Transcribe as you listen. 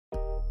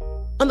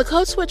On the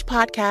Code Switch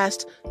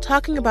podcast,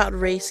 talking about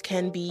race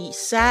can be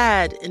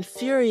sad,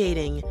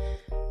 infuriating,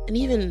 and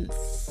even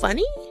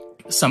funny.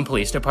 Some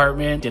police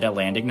department did a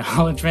land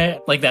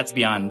acknowledgement. Like, that's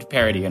beyond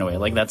parody in a way.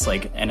 Like, that's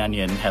like an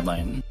Onion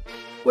headline.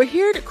 We're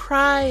here to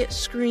cry,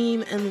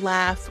 scream, and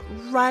laugh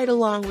right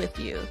along with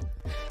you.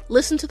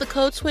 Listen to the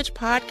Code Switch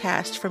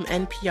podcast from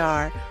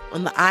NPR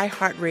on the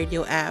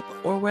iHeartRadio app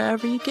or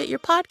wherever you get your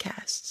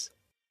podcasts.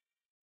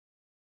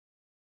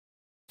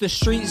 The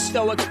Street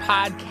Stoic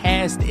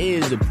podcast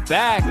is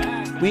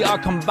back. We are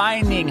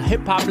combining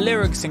hip-hop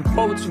lyrics and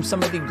quotes from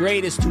some of the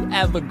greatest to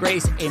ever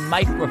grace a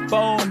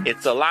microphone.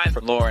 It's a line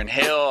from Lauryn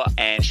Hill,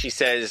 and she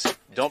says,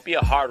 "Don't be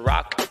a hard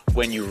rock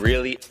when you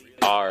really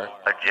are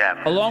a gem."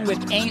 Along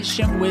with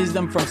ancient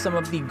wisdom from some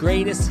of the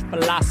greatest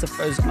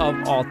philosophers of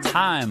all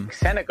time.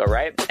 Seneca,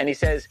 right? And he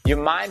says,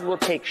 "Your mind will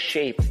take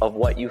shape of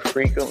what you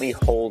frequently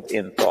hold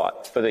in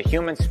thought, for the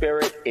human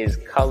spirit is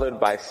colored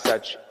by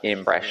such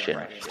impression."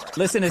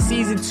 Listen to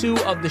season 2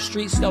 of the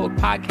Street Stoic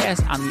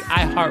podcast on the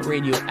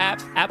iHeartRadio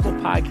app, Apple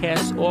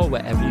Podcasts, or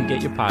wherever you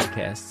get your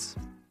podcasts.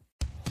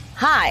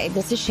 Hi,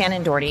 this is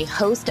Shannon Doherty,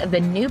 host of the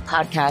new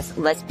podcast,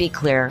 Let's Be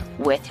Clear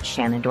with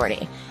Shannon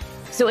Doherty.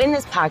 So in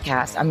this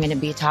podcast, I'm going to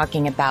be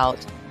talking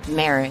about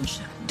marriage,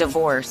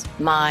 divorce,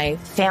 my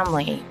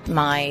family,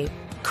 my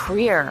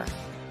career.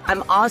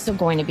 I'm also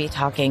going to be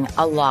talking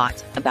a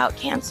lot about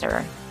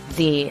cancer,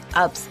 the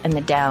ups and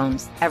the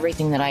downs,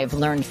 everything that I've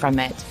learned from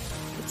it.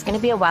 It's going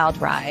to be a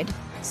wild ride.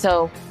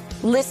 So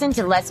listen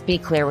to Let's Be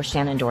Clear with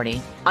Shannon Doherty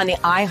on the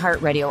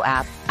iHeartRadio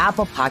app,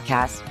 Apple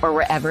Podcasts, or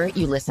wherever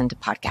you listen to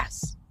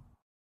podcasts.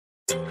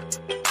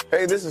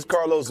 Hey, this is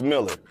Carlos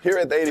Miller. Here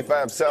at the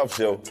 85 South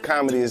Show,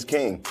 comedy is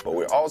king, but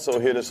we're also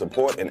here to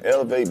support and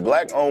elevate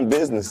Black-owned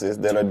businesses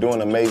that are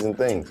doing amazing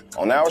things.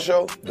 On our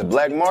show, The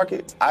Black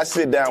Market, I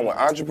sit down with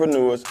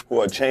entrepreneurs who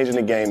are changing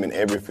the game in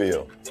every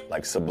field,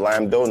 like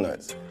Sublime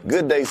Donuts,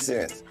 Good Day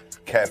Scents,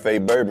 Cafe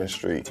Bourbon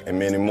Street, and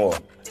many more.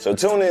 So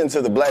tune in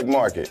to The Black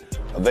Market,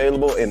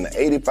 available in the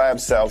 85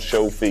 South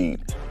Show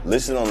feed.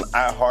 Listen on the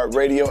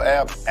iHeartRadio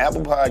app,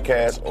 Apple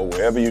Podcasts, or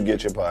wherever you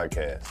get your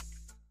podcasts.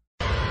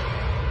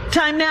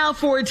 Time now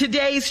for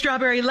today's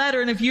Strawberry Letter.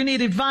 And if you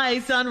need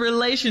advice on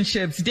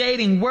relationships,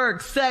 dating,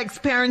 work, sex,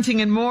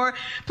 parenting, and more,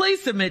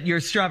 please submit your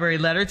Strawberry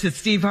Letter to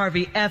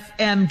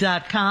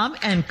steveharveyfm.com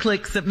and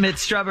click Submit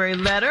Strawberry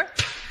Letter.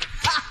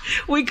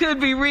 We could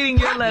be reading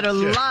your letter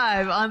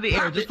live on the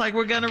air, just like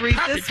we're going to read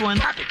this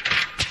one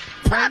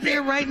right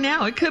there, right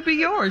now. It could be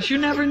yours. You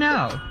never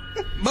know.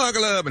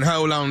 Buckle up and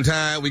hold on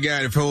tight. We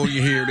got it for you.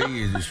 Here it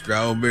is, the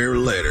Strawberry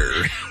Letter.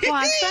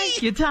 Why,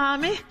 thank you,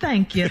 Tommy.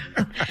 Thank you.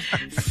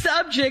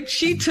 Subject,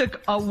 she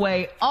took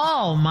away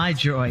all my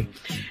joy.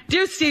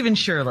 Dear Steve and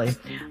Shirley,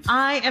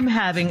 I am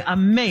having a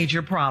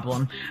major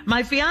problem.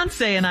 My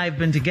fiancé and I have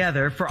been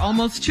together for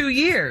almost 2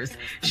 years.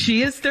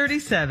 She is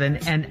 37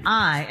 and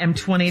I am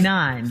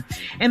 29.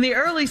 In the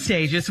early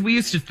stages, we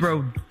used to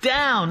throw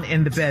down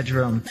in the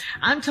bedroom.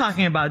 I'm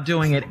talking about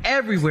doing it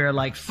everywhere,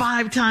 like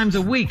 5 times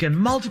a week and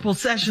multiple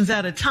sessions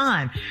at a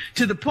time,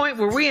 to the point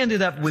where we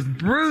ended up with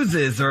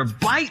bruises or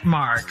bite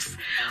marks.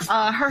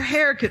 Her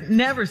hair could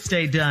never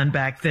stay done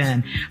back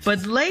then,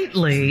 but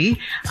lately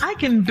I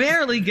can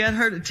barely get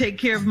her to take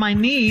care of my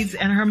needs,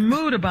 and her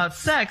mood about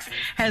sex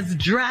has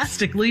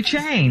drastically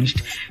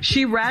changed.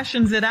 She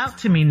rations it out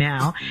to me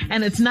now,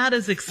 and it's not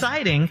as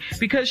exciting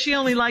because she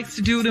only likes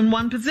to do it in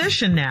one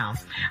position now.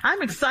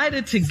 I'm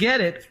excited to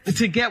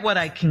get what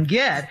I can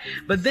get,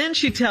 but then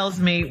she tells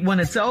me when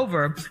it's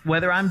over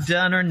whether I'm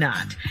done or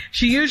not.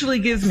 She usually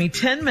gives me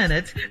 10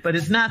 minutes, but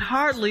it's not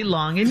hardly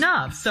long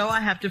enough, so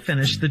I have to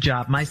finish the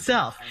job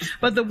myself.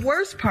 But the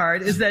worst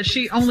part is that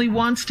she only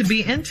wants to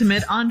be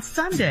intimate on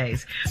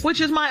Sundays,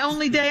 which is my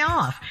only day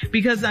off,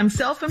 because I'm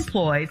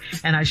self-employed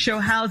and I show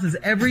houses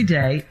every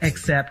day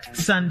except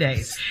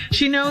Sundays.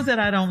 She knows that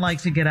I don't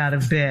like to get out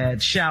of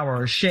bed,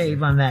 shower, or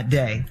shave on that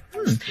day.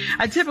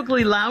 I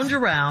typically lounge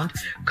around,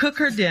 cook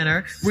her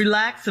dinner,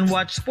 relax, and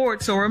watch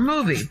sports or a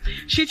movie.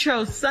 She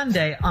chose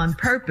Sunday on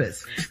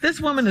purpose.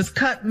 This woman has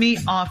cut me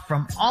off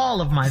from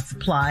all of my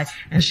supply,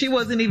 and she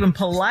wasn't even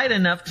polite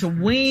enough to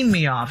wean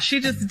me off. She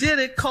just did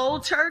it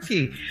cold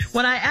turkey.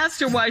 When I asked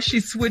her why she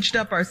switched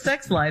up our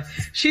sex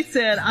life, she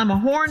said I'm a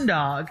horn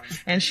dog,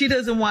 and she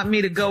doesn't want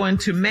me to go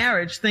into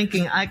marriage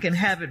thinking I can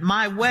have it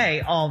my way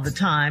all the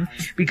time,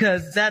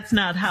 because that's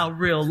not how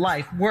real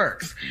life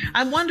works.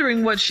 I'm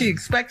wondering what she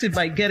expected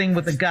by getting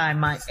with a guy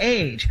my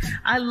age.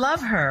 I love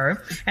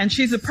her, and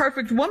she's a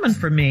perfect woman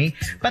for me,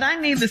 but I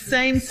need the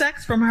same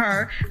sex from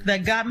her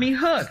that got me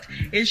hooked.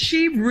 Is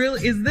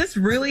this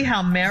really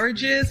how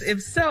marriage is?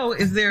 If so,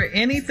 is there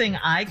anything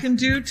I can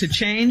do to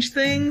change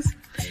things?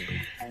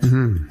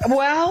 Mm-hmm.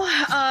 Well,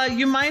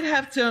 you might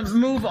have to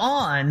move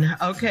on,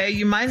 okay?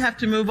 You might have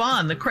to move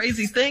on. The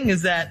crazy thing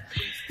is that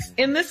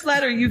in this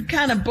letter, you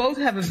kind of both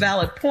have a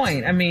valid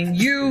point. I mean,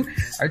 you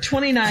are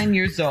 29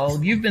 years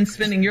old. You've been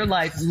spending your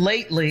life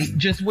lately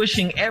just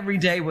wishing every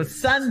day was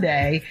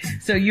Sunday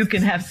so you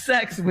can have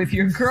sex with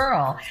your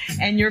girl.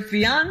 And your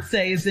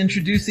fiancé is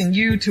introducing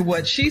you to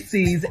what she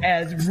sees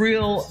as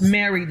real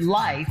married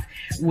life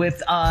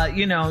with,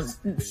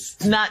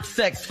 not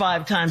sex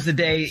 5 times a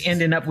day,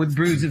 ending up with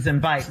bruises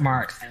and bite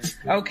marks.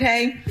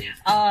 Okay?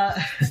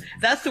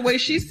 That's the way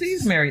she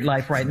sees married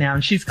life right now.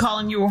 And she's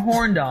calling you a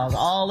horn dog,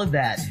 all of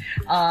that.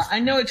 I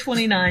know at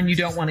 29 you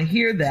don't want to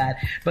hear that,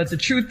 but the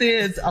truth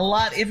is a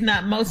lot, if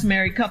not most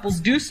married couples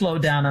do slow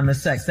down on the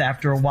sex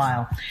after a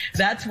while.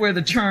 That's where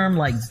the term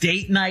like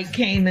date night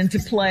came into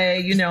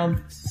play,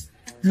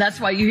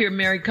 That's why you hear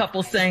married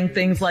couples saying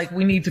things like,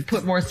 we need to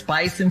put more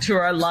spice into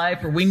our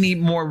life, or we need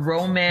more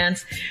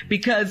romance,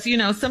 because,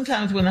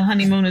 sometimes when the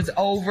honeymoon is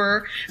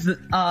over,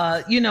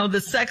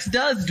 the sex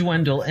does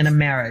dwindle in a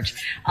marriage.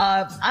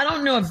 I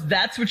don't know if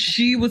that's what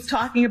she was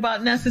talking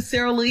about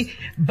necessarily,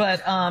 but,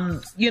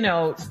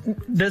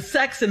 the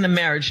sex in the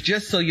marriage,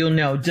 just so you'll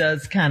know,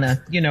 does kind of,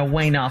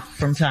 wane off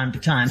from time to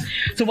time.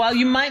 So while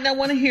you might not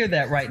want to hear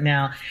that right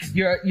now,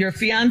 your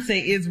fiance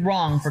is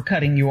wrong for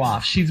cutting you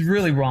off. She's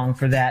really wrong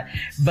for that.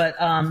 But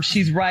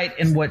she's right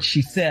in what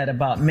she said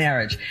about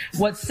marriage.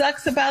 What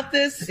sucks about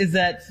this is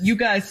that you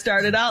guys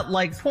started out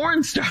like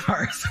porn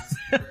stars.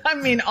 I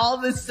mean, all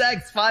this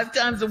sex 5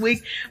 times a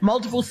week,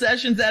 multiple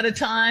sessions at a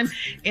time,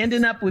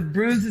 ending up with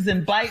bruises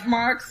and bite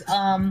marks.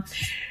 And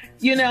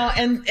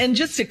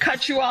just to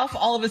cut you off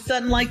all of a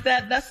sudden like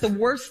that, that's the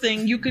worst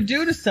thing you could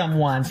do to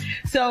someone.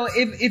 So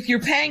if you're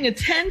paying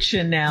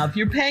attention now, if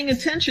you're paying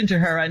attention to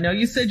her, I know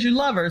you said you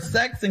love her,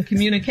 sex and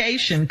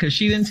communication, because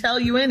she didn't tell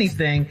you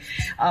anything.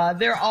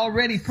 There are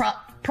already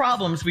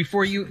problems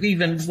before you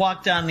even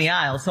walk down the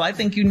aisle. So I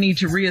think you need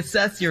to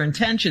reassess your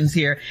intentions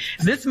here.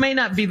 This may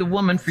not be the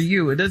woman for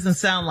you. It doesn't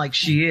sound like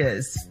she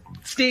is.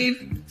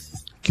 Steve?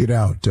 Get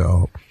out,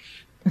 dog.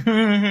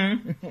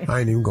 I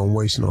ain't even gonna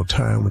waste no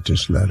time with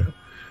this letter.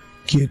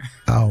 Get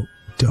out,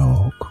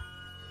 dog.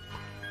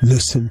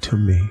 Listen to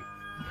me.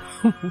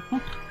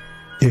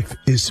 If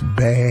it's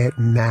bad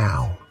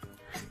now,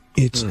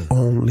 it's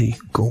only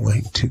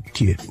going to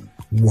get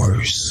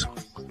worse.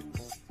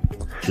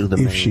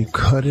 If she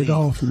cut it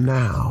off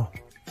now,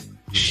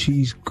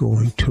 she's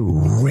going to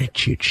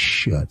wrench it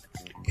shut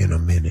in a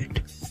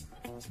minute.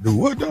 The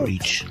what, though?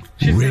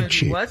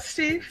 Wrench it. What,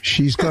 Steve?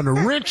 She's gonna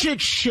wrench it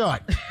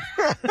shut.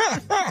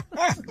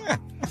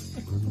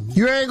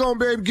 You ain't gonna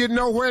be able to get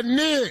nowhere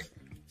near it.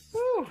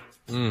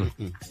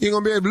 You're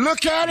gonna be able to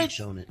look at it.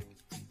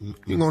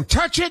 You're gonna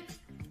touch it.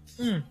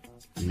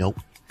 Nope.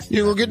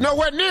 You're gonna get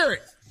nowhere near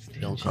it.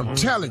 I'm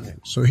telling you.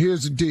 So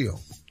here's the deal.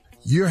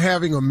 You're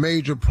having a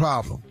major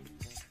problem.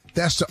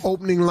 That's the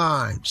opening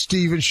line.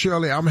 Steve and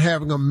Shirley, I'm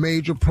having a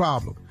major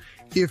problem.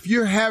 If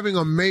you're having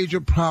a major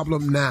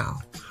problem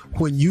now,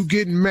 when you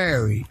get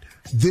married,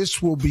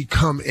 this will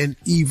become an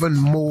even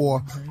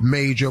more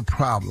major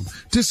problem.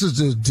 This is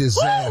a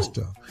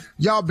disaster. Woo!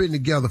 Y'all been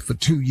together for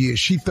 2 years.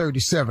 She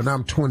 37,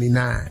 I'm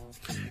 29.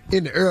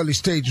 In the early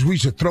stages, we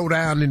used to throw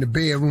down in the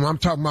bedroom. I'm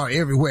talking about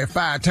everywhere,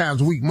 5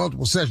 times a week,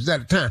 multiple sessions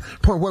at a time.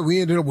 Point where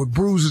we ended up with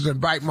bruises and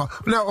bite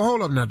marks. Now,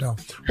 hold up now, dog.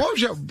 What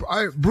was your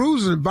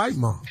bruises and bite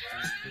marks?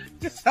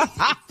 Man,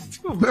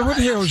 what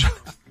the hell was your...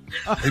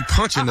 They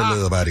punching the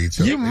love out of each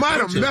other. You might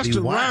have messed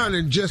around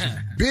and just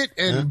bit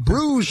and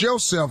bruised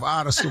yourself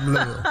out of some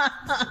love.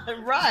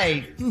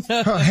 Right.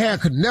 Her hair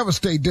could never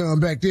stay done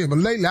back then, but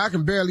lately I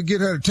can barely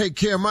get her to take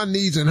care of my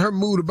needs, and her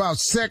mood about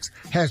sex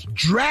has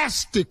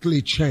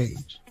drastically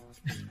changed.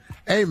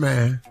 Hey,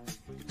 man.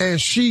 And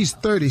she's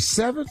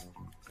 37,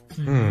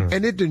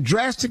 and it done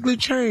drastically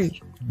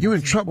changed. You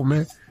in trouble,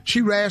 man.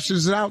 She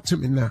rashes it out to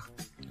me now.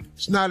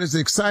 It's not as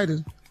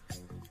exciting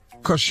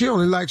because she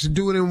only likes to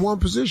do it in one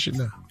position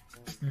now.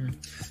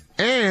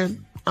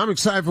 And I'm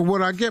excited for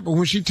what I get, but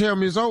when she tell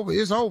me it's over,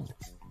 it's over.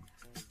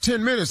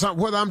 10 minutes,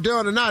 whether I'm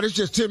done or not, it's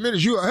just 10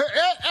 minutes. You,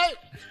 hey,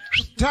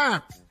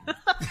 time.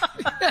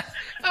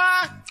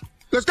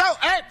 Let's go,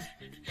 hey.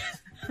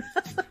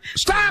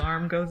 Stop. The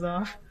alarm goes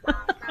off. All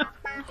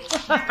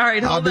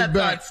right, hold that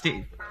thought,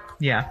 Steve.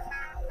 Yeah.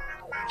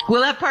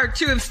 We'll have part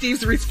 2 of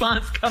Steve's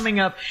response coming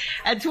up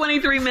at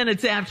 23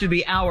 minutes after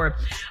the hour.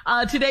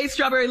 Today's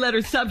Strawberry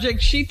Letter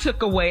subject, she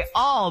took away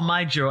all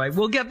my joy.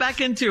 We'll get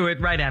back into it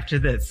right after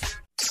this.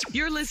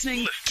 You're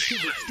listening to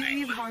the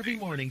Steve Harvey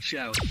Morning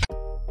Show.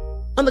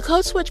 On the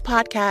Code Switch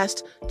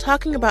podcast,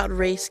 talking about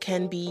race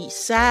can be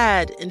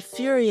sad,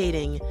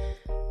 infuriating,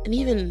 and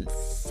even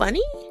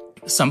funny.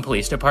 Some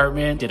police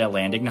department did a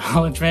land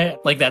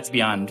acknowledgement. Like, that's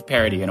beyond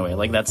parody in a way.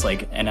 Like, that's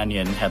like an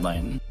Onion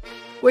headline.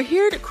 We're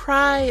here to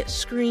cry,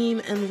 scream,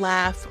 and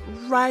laugh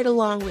right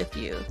along with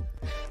you.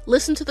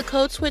 Listen to the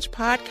Code Switch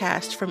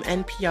podcast from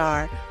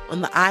NPR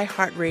on the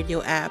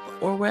iHeartRadio app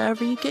or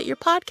wherever you get your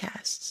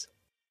podcasts.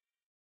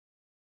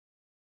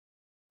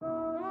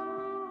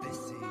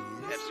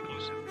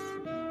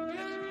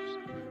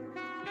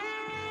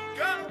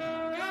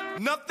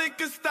 Nothing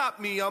can stop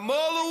me, I'm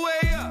all the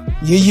way up.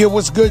 Yeah,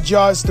 what's good,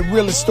 y'all? It's the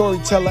realest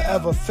storyteller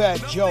ever,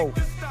 Fat Joe.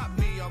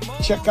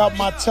 Check out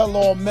my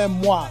tell-all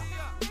memoir,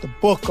 The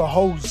Book of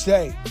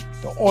Jose.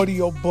 The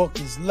audio book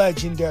is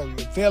legendary,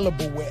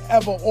 available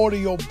wherever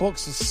audio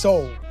books are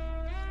sold.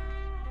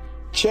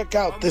 Check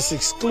out this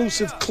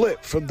exclusive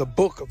clip from The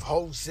Book of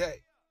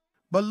Jose.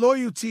 But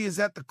loyalty is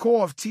at the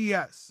core of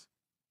TS.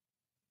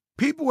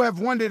 People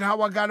have wondered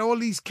how I got all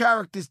these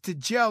characters to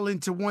gel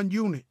into one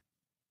unit.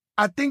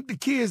 I think the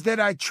key is that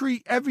I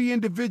treat every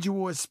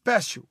individual as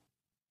special.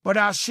 But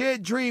our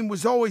shared dream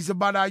was always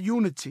about our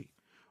unity.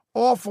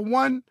 All for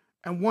one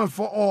and one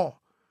for all.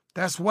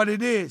 That's what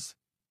it is.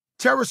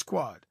 Terror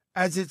Squad,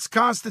 as it's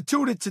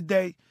constituted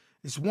today,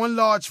 is one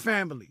large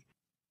family.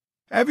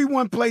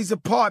 Everyone plays a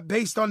part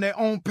based on their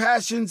own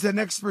passions and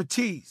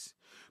expertise.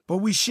 But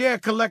we share a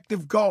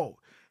collective goal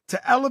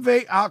to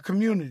elevate our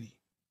community.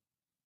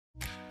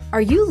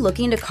 Are you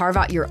looking to carve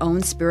out your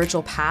own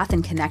spiritual path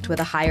and connect with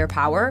a higher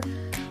power?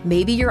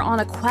 Maybe you're on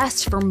a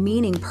quest for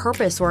meaning,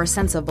 purpose, or a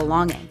sense of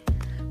belonging.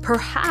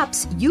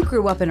 Perhaps you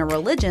grew up in a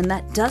religion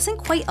that doesn't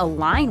quite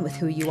align with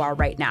who you are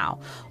right now.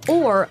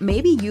 Or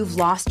maybe you've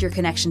lost your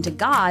connection to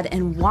God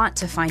and want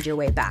to find your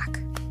way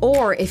back.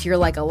 Or if you're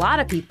like a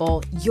lot of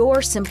people,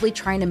 you're simply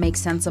trying to make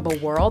sense of a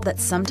world that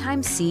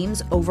sometimes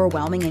seems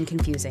overwhelming and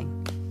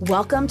confusing.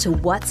 Welcome to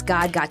What's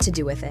God Got to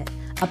Do With It,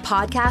 a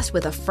podcast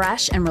with a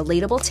fresh and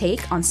relatable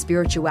take on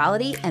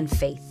spirituality and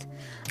faith.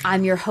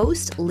 I'm your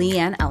host,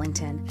 Leanne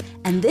Ellington,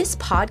 and this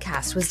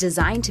podcast was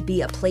designed to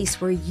be a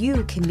place where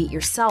you can meet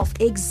yourself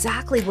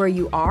exactly where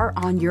you are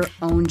on your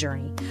own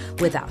journey,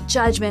 without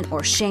judgment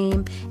or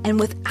shame, and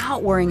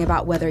without worrying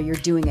about whether you're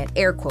doing it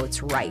air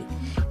quotes right.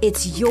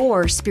 It's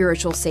your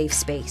spiritual safe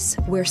space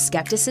where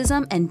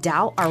skepticism and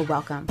doubt are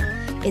welcome.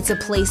 It's a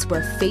place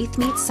where faith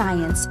meets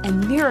science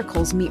and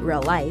miracles meet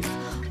real life,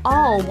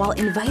 all while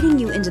inviting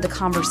you into the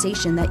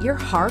conversation that your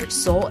heart,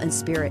 soul, and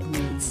spirit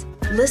needs.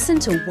 Listen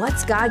to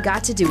What's God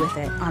Got to Do With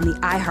It on the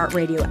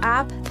iHeartRadio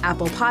app,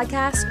 Apple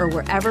Podcasts, or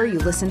wherever you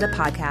listen to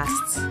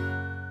podcasts.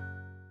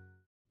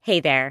 Hey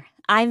there,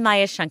 I'm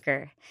Maya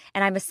Shankar,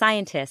 and I'm a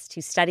scientist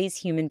who studies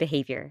human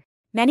behavior.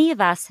 Many of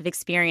us have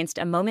experienced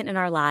a moment in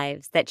our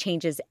lives that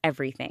changes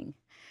everything.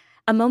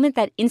 A moment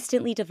that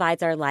instantly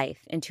divides our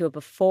life into a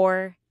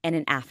before and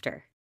an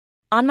after.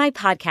 On my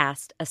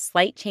podcast, A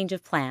Slight Change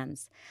of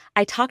Plans,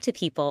 I talk to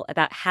people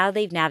about how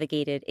they've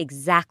navigated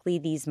exactly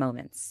these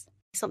moments.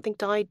 Something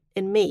died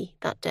in me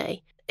that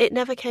day. It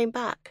never came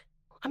back.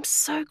 I'm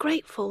so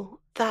grateful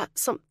that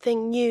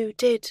something new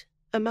did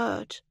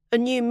emerge. A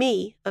new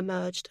me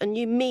emerged. A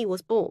new me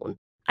was born.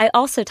 I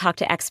also talk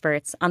to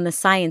experts on the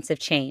science of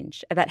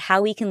change about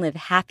how we can live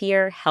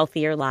happier,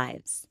 healthier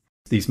lives.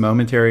 These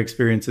momentary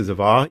experiences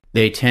of awe,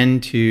 they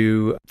tend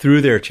to,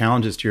 through their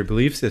challenges to your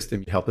belief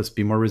system, help us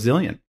be more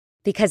resilient.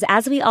 Because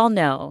as we all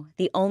know,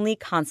 the only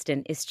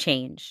constant is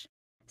change.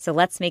 So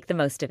let's make the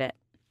most of it.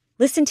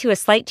 Listen to A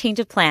Slight Change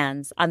of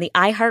Plans on the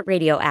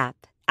iHeartRadio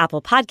app,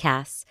 Apple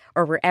Podcasts,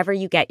 or wherever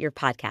you get your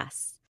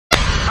podcasts.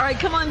 All right,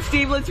 come on,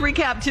 Steve. Let's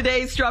recap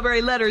today's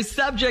Strawberry Letters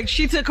subject.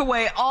 She took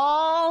away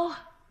all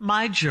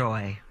my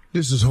joy.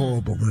 This is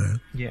horrible,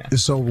 man. Yeah.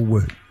 It's over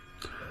with.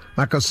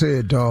 Like I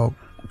said, dog,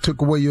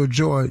 took away your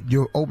joy.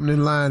 Your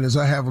opening line is,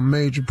 I have a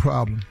major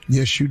problem.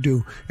 Yes, you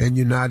do. And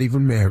you're not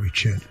even married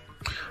yet.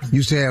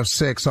 Used to have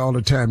sex all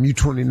the time. You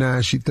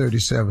 29, she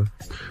 37.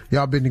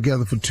 Y'all been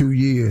together for 2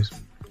 years.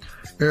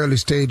 Early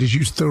stages,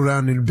 used to throw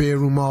down in the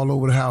bedroom all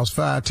over the house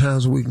 5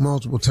 times a week,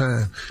 multiple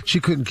times. She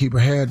couldn't keep her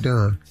hair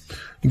done.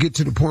 You get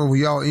to the point where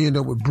y'all end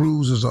up with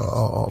bruises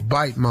or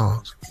bite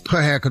marks.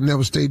 Her hair could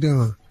never stay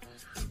done.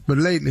 But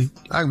lately,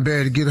 I can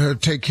barely get her to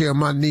take care of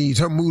my needs.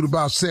 Her mood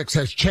about sex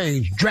has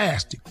changed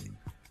drastically.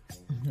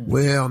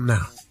 Well,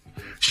 now,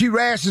 she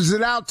rashes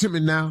it out to me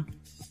now.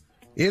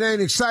 It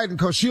ain't exciting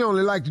because she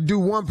only like to do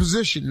one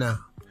position now.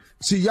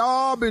 See,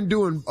 y'all been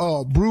doing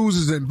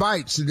bruises and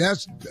bites, and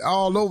that's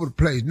all over the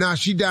place. Now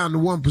she down to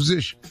one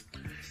position.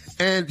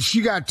 And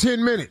she got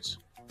 10 minutes.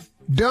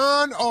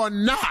 Done or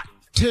not,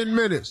 10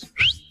 minutes.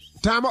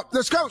 Time up.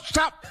 Let's go.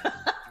 Stop.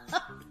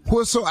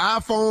 Whistle,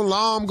 iPhone,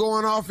 alarm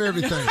going off,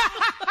 everything.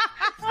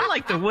 I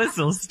like the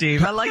whistle,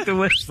 Steve. I like the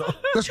whistle.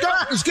 Let's go.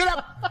 Let's get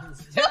up.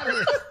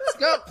 Let's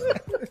go.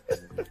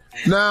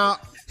 Now,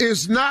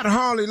 it's not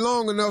hardly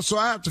long enough, so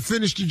I have to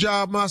finish the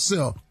job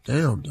myself.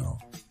 Damn, dog.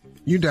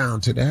 You down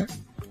to that?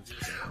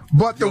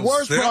 But the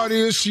worst part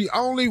is she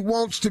only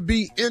wants to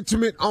be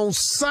intimate on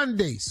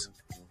Sundays.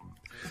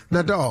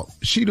 Now, dog,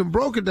 she done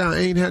broke it down.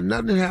 Ain't had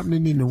nothing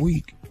happening in the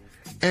week.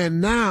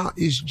 And now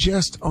it's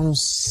just on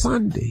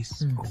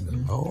Sundays.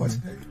 Oh, Lord.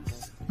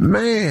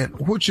 Man,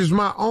 which is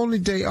my only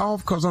day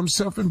off because I'm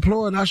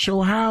self-employed. I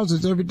show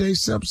houses every day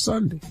except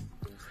Sunday.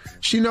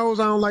 She knows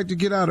I don't like to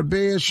get out of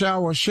bed,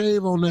 shower, or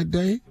shave on that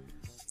day.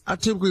 I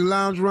typically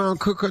lounge around,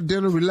 cook her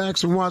dinner,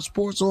 relax, and watch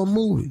sports or a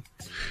movie.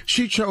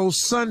 She chose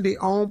Sunday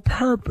on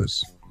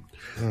purpose.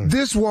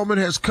 This woman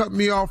has cut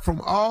me off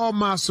from all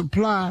my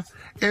supply,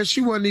 and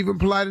she wasn't even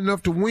polite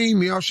enough to wean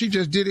me off. She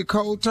just did it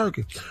cold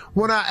turkey.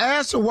 When I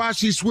asked her why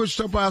she switched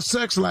up our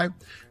sex life,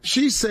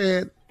 she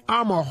said,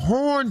 I'm a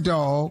horn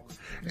dog,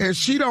 and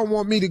she don't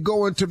want me to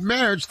go into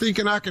marriage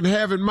thinking I can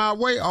have it my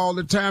way all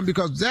the time,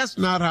 because that's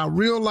not how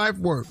real life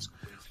works.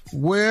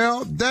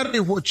 Well, that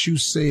ain't what you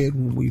said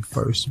when we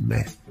first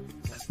met.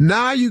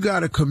 Now you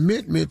got a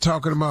commitment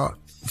talking about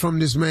from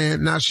this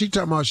man. Now she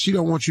talking about she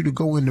don't want you to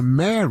go into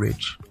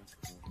marriage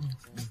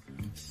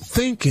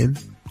thinking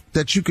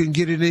that you can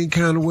get it any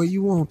kind of way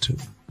you want to.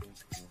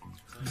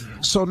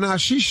 So now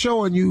she's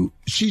showing you,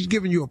 she's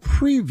giving you a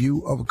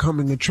preview of a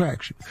coming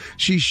attraction.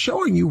 She's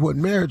showing you what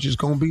marriage is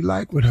going to be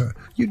like with her.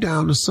 You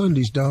down to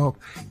Sundays, dog,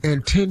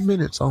 and 10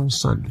 minutes on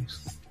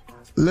Sundays.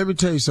 Let me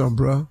tell you something,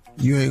 bro.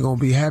 You ain't going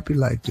to be happy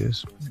like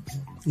this.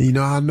 You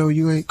know, I know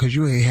you ain't, because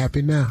you ain't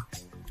happy now.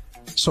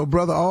 So,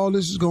 brother, all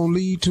this is going to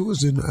lead to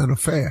is an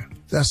affair.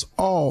 That's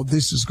all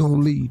this is going to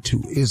lead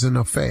to is an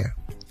affair.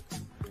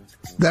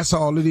 That's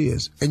all it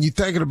is. And you're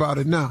thinking about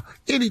it now.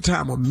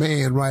 Anytime a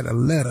man write a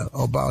letter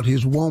about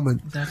his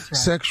woman,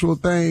 sexual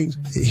things,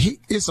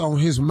 it's on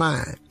his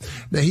mind.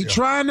 Now, he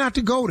trying not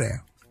to go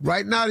there.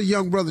 Right now, the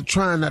young brother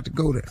trying not to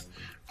go there.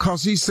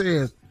 Because he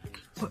says,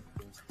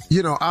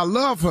 you know, I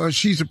love her.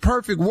 She's a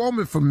perfect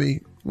woman for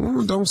me.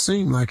 Well, don't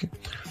seem like it.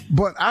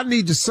 But I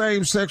need the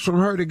same sex from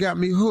her that got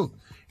me hooked.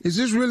 Is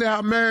this really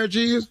how marriage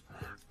is?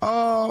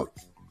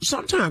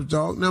 Sometimes,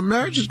 dog. Now,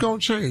 marriage is going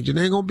to change. It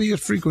ain't going to be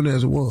as frequent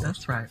as it was.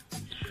 That's right.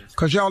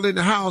 Because y'all in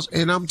the house,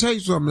 and I'm telling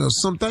you something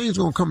else. Some things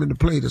going to come into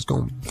play that's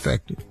going to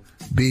affect it.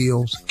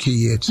 Bills,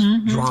 kids,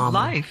 drama.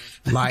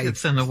 Life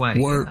gets in the way.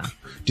 Work,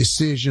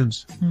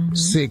 decisions,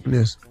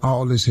 sickness,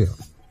 all this here.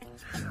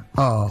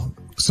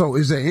 So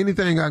is there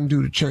anything I can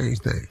do to change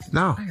things?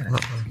 No,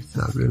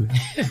 not really.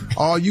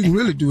 All you can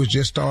really do is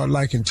just start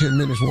liking 10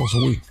 minutes once a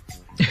week.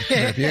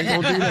 If you ain't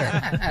going to do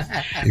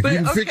that, if you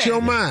can fix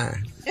your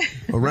mind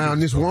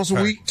around this once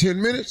a week,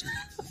 10 minutes,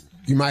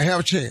 you might have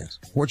a chance.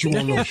 What you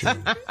want to know,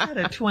 Shirley?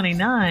 At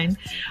 29,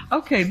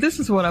 okay, this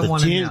is what I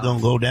want to know. 10's going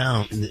to go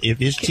down.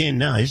 If it's 10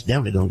 now, it's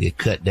definitely going to get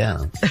cut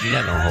down. You're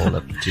not going to hold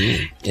up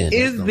the 10.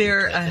 Is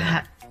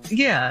there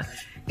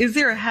is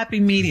there a happy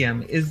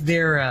medium? Is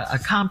there a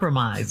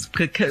compromise?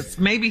 Because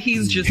maybe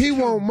he's just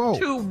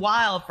too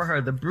wild for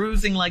her. The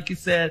bruising, like you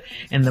said,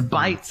 and the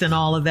bites and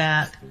all of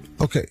that.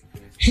 Okay.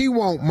 He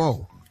won't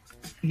mow.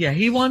 Yeah,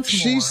 he wants more.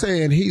 She's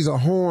saying he's a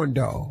horn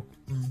dog.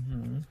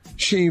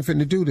 She ain't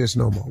finna do this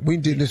no more. We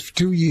did this for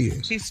 2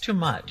 years. He's too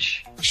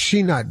much.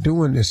 She not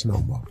doing this no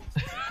more.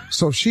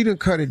 So she done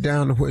cut it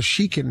down to where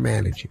she can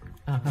manage it.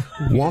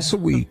 Once a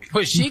week,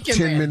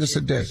 10 minutes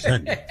a day.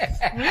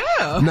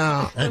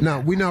 Now,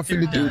 we're not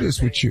finna do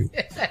this with you.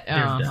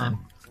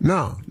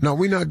 No,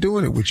 we're not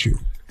doing it with you.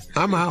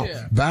 I'm out.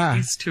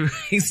 Bye.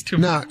 He's too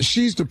Now,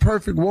 she's the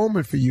perfect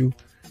woman for you,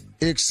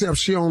 except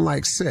she don't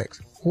like sex.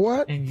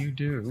 What? And you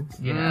do.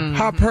 Yeah.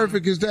 How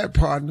perfect is that,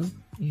 partner?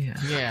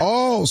 Yeah.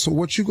 Oh, so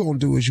what you're going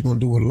to do is you're going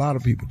to do what a lot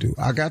of people do.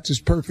 I got this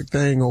perfect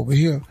thing over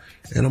here,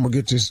 and I'm going to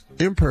get this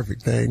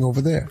imperfect thing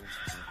over there.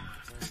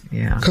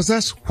 Yeah. Because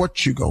that's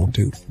what you're going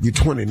to do. You're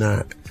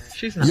 29.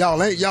 She's not.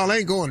 Y'all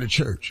ain't going to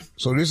church.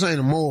 So this ain't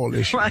a moral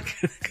issue. Right,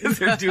 because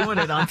they're doing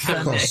it on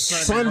Sunday. Because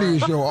Sunday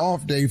is your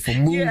off day for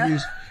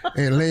movies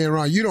and laying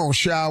around. You don't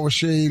shower,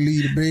 shave,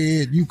 leave the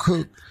bed, you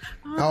cook.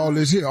 All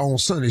this here on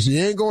Sunday. So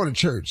you ain't going to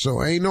church.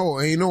 So ain't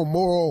no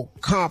moral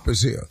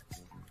compass here.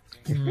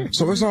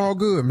 So it's all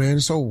good, man.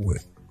 It's over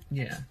with.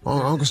 Yeah.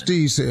 Uncle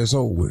Steve says it's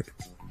over with.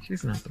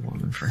 She's not the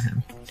woman for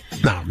him.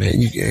 Nah, man,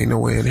 you ain't no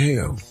way in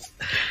hell.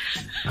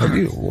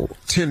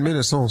 10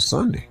 minutes on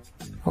Sunday.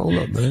 Hold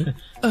up, man.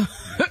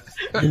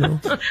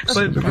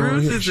 But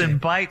bruises and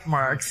bite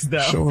marks,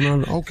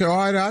 though. Okay, all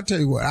right, I'll tell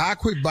you what. I'll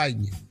quit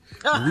biting you.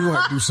 We're going to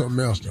have to do something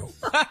else, though.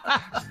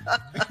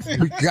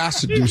 We got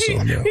to do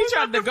something else. He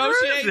tried to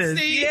negotiate,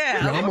 Steve.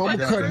 Yeah. No, I'm going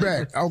to cut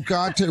back. Okay,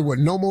 I'll tell you what.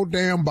 No more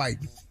damn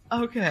biting.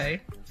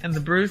 Okay. And the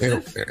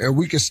bruises? And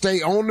we can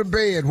stay on the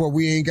bed where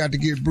we ain't got to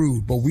get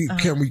bruised. But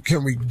can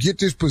we get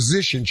this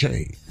position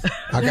change?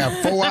 I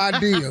got 4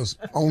 ideas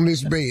on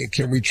this bed.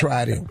 Can we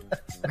try them?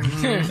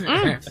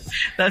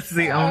 That's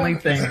the only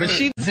thing. But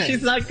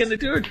she's not going to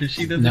do it because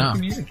she doesn't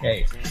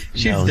communicate.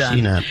 She's done.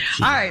 She's not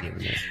all right.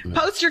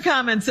 Post your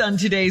comments on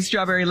today's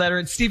Strawberry Letter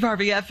at Steve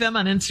Harvey FM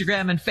on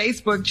Instagram and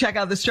Facebook. Check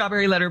out the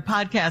Strawberry Letter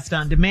podcast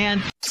on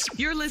demand.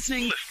 You're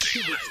listening to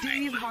the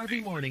Steve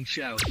Harvey Morning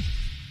Show.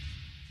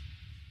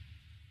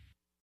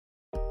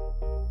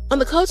 On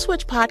the Code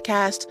Switch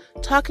podcast,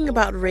 talking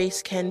about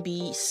race can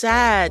be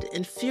sad,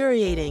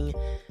 infuriating,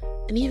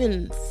 and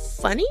even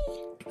funny.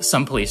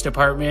 Some police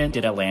department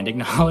did a land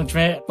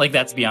acknowledgement. Like,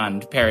 that's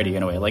beyond parody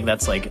in a way. Like,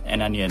 that's like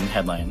an Onion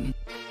headline.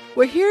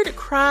 We're here to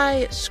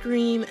cry,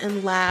 scream,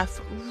 and laugh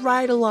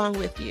right along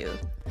with you.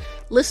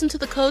 Listen to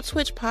the Code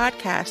Switch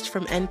podcast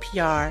from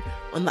NPR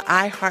on the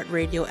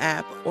iHeartRadio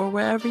app or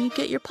wherever you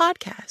get your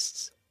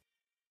podcasts.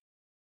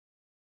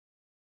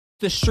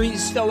 The Street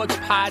Stoics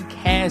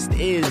podcast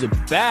is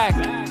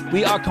back.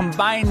 We are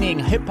combining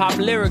hip-hop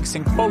lyrics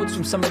and quotes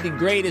from some of the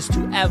greatest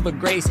to ever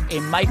grace a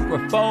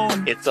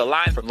microphone. It's a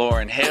line from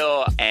Lauryn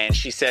Hill, and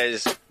she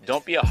says,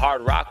 "Don't be a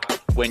hard rock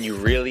when you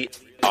really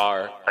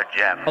are a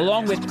gem.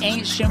 Along with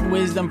ancient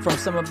wisdom from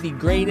some of the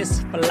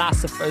greatest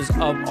philosophers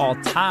of all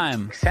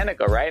time.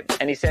 Seneca, right?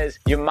 And he says,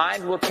 your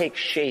mind will take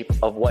shape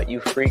of what you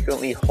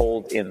frequently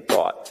hold in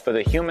thought, for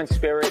the human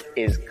spirit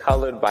is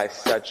colored by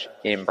such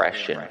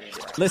impression.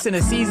 Listen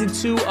to season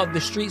 2 of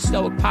the Street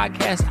Stoic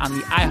podcast on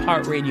the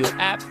iHeartRadio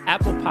app,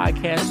 Apple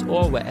Podcasts,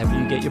 or wherever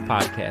you get your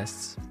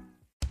podcasts.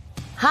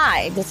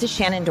 Hi, this is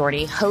Shannon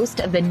Doherty, host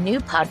of the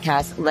new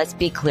podcast, Let's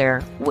Be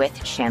Clear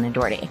with Shannon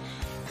Doherty.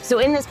 So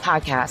in this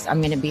podcast,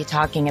 I'm going to be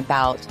talking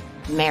about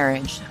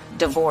marriage,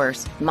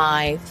 divorce,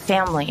 my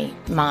family,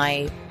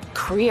 my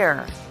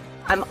career.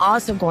 I'm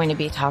also going to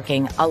be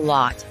talking a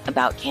lot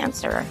about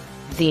cancer,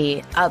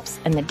 the ups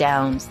and the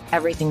downs,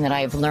 everything that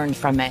I've learned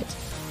from it.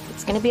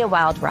 It's going to be a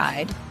wild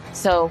ride.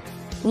 So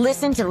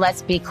listen to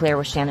Let's Be Clear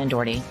with Shannon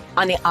Doherty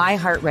on the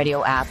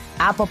iHeartRadio app,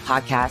 Apple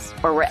Podcasts,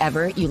 or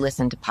wherever you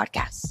listen to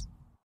podcasts.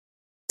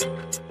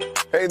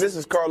 Hey, this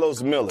is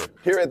Carlos Miller.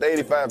 Here at the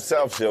 85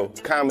 South Show,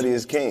 comedy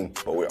is king,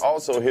 but we're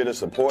also here to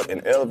support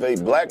and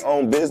elevate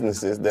black-owned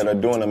businesses that are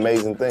doing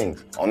amazing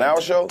things. On our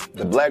show,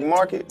 The Black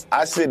Market,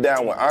 I sit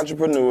down with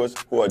entrepreneurs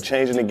who are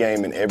changing the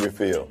game in every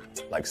field,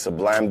 like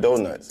Sublime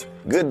Donuts,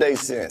 Good Day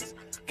Scents,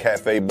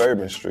 Cafe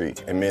Bourbon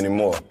Street, and many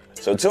more.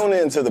 So tune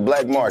in to The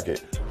Black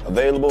Market,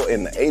 available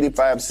in the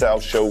 85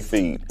 South Show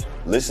feed.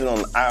 Listen on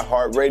the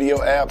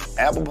iHeartRadio app,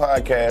 Apple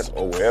Podcasts,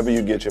 or wherever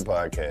you get your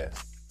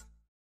podcasts.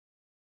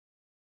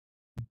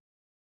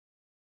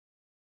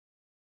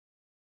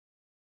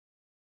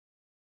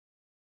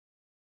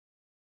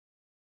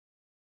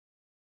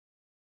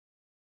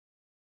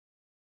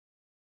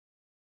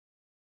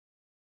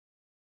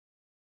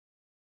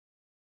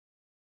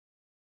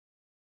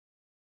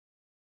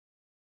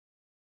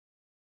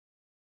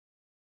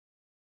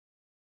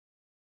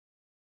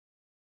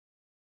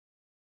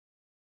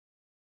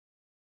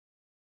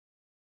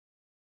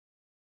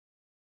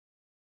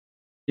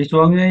 Đi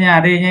xuống dưới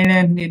nhà đi, nhanh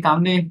lên, đi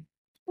tắm đi.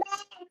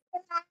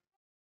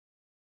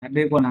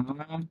 Đi quần áo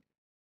ra.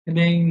 Thế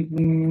đi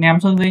ném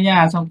xuống dưới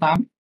nhà xong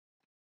tắm.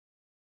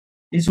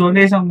 Đi xuống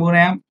đi xong bố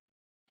ném.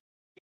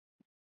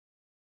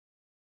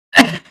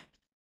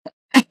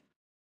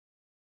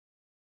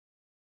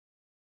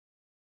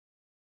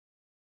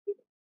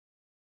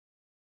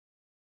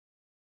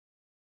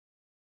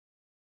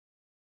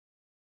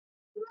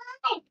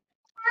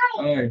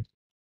 Ơi.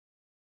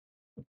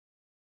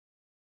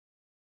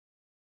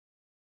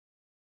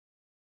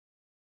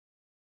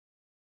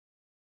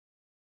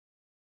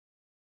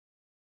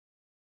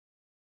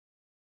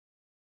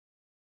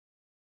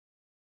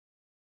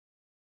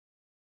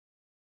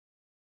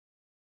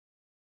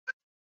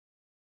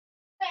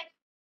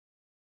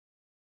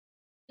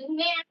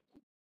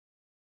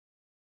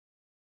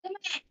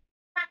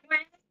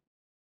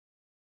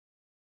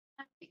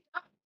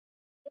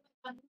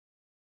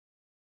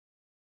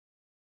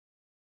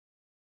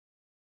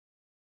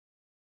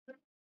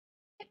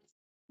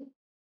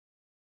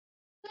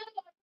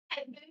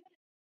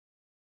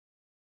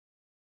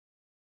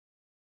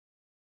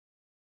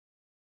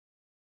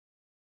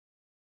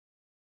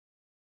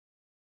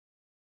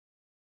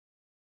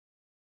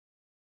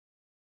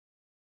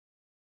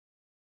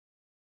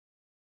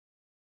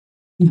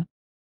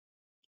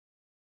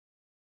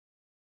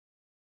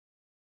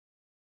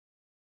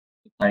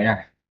 Thấy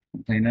à?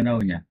 Không thấy nó đâu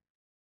nhỉ?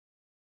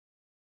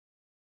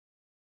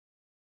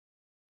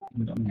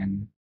 Không rõ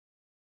ngắn.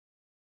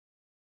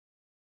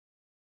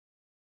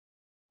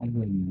 Không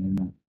vừa nhìn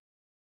mà.